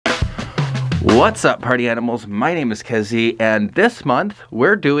What's up, party animals? My name is Kezi, and this month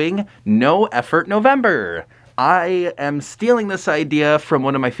we're doing No Effort November. I am stealing this idea from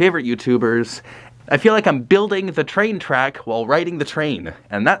one of my favorite YouTubers. I feel like I'm building the train track while riding the train,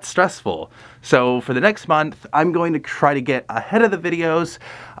 and that's stressful. So for the next month, I'm going to try to get ahead of the videos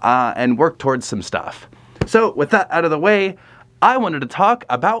and work towards some stuff. So with that out of the way, I wanted to talk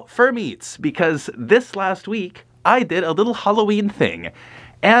about furmeets, because this last week I did a little Halloween thing.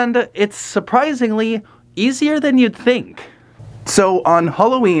 And it's surprisingly easier than you'd think. So on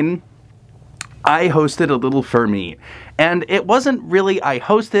Halloween, I hosted a little furmeet. And it wasn't really I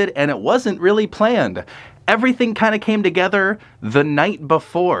hosted, and it wasn't really planned. Everything kind of came together the night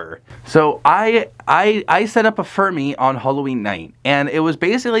before. So I set up a furmeet on Halloween night, and it was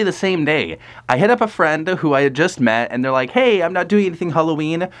basically the same day. I hit up a friend who I had just met, and they're like, hey, I'm not doing anything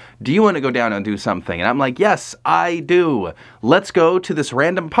Halloween. Do you want to go down and do something? And I'm like, yes, I do. Let's go to this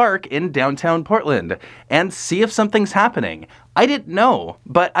random park in downtown Portland and see if something's happening. I didn't know,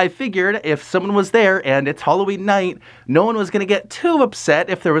 but I figured if someone was there and it's Halloween night, no one was going to get too upset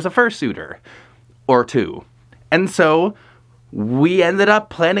if there was a fursuiter. Or two. And so we ended up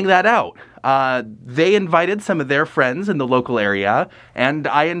planning that out. They invited some of their friends in the local area, and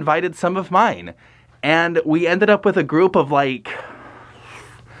I invited some of mine. And we ended up with a group of like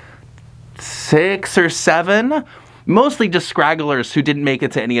 6 or 7, mostly just scragglers who didn't make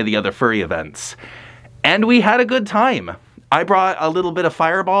it to any of the other furry events. And we had a good time. I brought a little bit of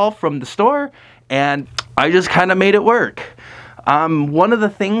Fireball from the store, and I just kind of made it work. One of the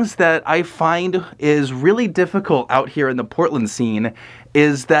things that I find is really difficult out here in the Portland scene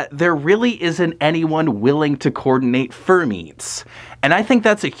is that there really isn't anyone willing to coordinate furmeets. And I think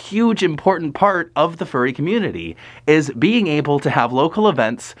that's a huge important part of the furry community, is being able to have local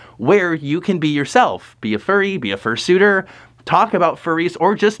events where you can be yourself, be a furry, be a fursuiter, talk about furries,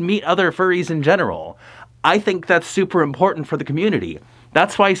 or just meet other furries in general. I think that's super important for the community.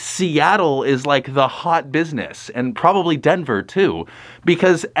 That's why Seattle is like the hot business, and probably Denver too,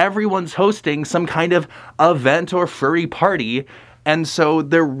 because everyone's hosting some kind of event or furry party, and so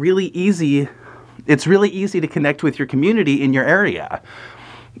they're really easy. It's really easy to connect with your community in your area.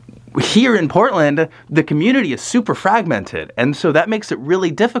 Here in Portland, the community is super fragmented, and so that makes it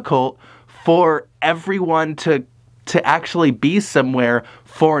really difficult for everyone to actually be somewhere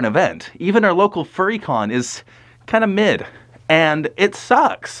for an event. Even our local FurryCon is kind of mid. And it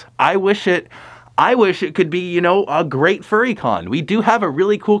sucks. I wish it could be, you know, a great FurryCon. We do have a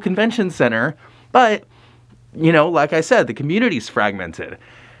really cool convention center, but, you know, like I said, the community's fragmented.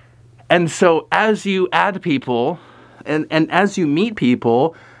 And so as you add people and as you meet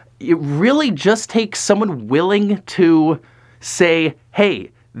people, it really just takes someone willing to say,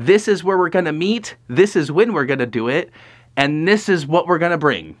 hey, this is where we're going to meet, this is when we're going to do it, and this is what we're going to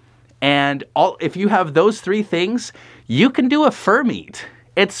bring. And if you have those 3 things, you can do a furmeet.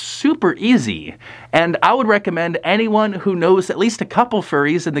 It's super easy. And I would recommend anyone who knows at least a couple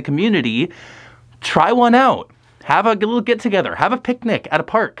furries in the community, try one out. Have a little get-together. Have a picnic at a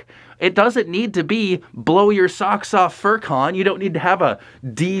park. It doesn't need to be blow your socks off FurCon. You don't need to have a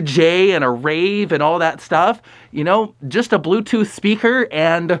DJ and a rave and all that stuff. You know, just a Bluetooth speaker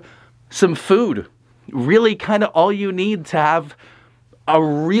and some food. Really kind of all you need to have a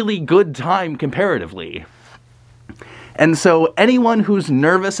really good time comparatively. And so anyone who's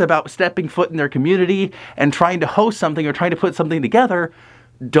nervous about stepping foot in their community and trying to host something or trying to put something together,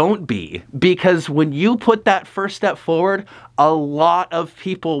 don't be. Because when you put that first step forward, a lot of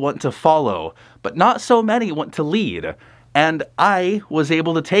people want to follow, but not so many want to lead. And I was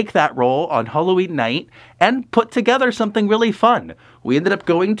able to take that role on Halloween night and put together something really fun. We ended up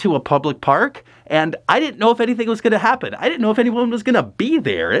going to a public park, and I didn't know if anything was going to happen. I didn't know if anyone was going to be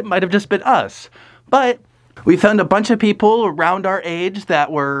there. It might have just been us. But we found a bunch of people around our age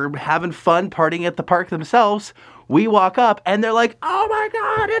that were having fun partying at the park themselves. We walk up, and they're like, oh my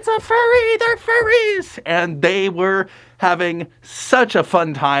God, it's a furry, they're furries! And they were having such a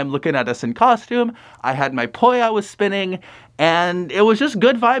fun time looking at us in costume. I had my poi I was spinning, and it was just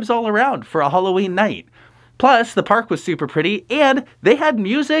good vibes all around for a Halloween night. Plus, the park was super pretty, and they had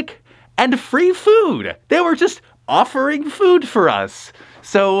music and free food. They were just offering food for us.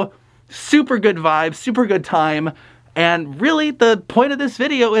 So, super good vibes, super good time, and really the point of this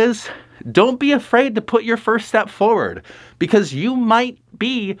video is, don't be afraid to put your first step forward, because you might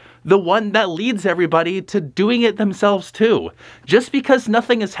be the one that leads everybody to doing it themselves too. Just because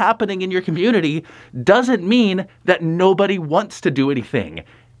nothing is happening in your community doesn't mean that nobody wants to do anything.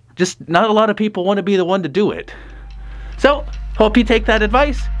 Just not a lot of people want to be the one to do it. So, hope you take that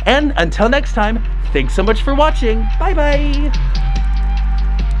advice, and until next time, thanks so much for watching. Bye bye!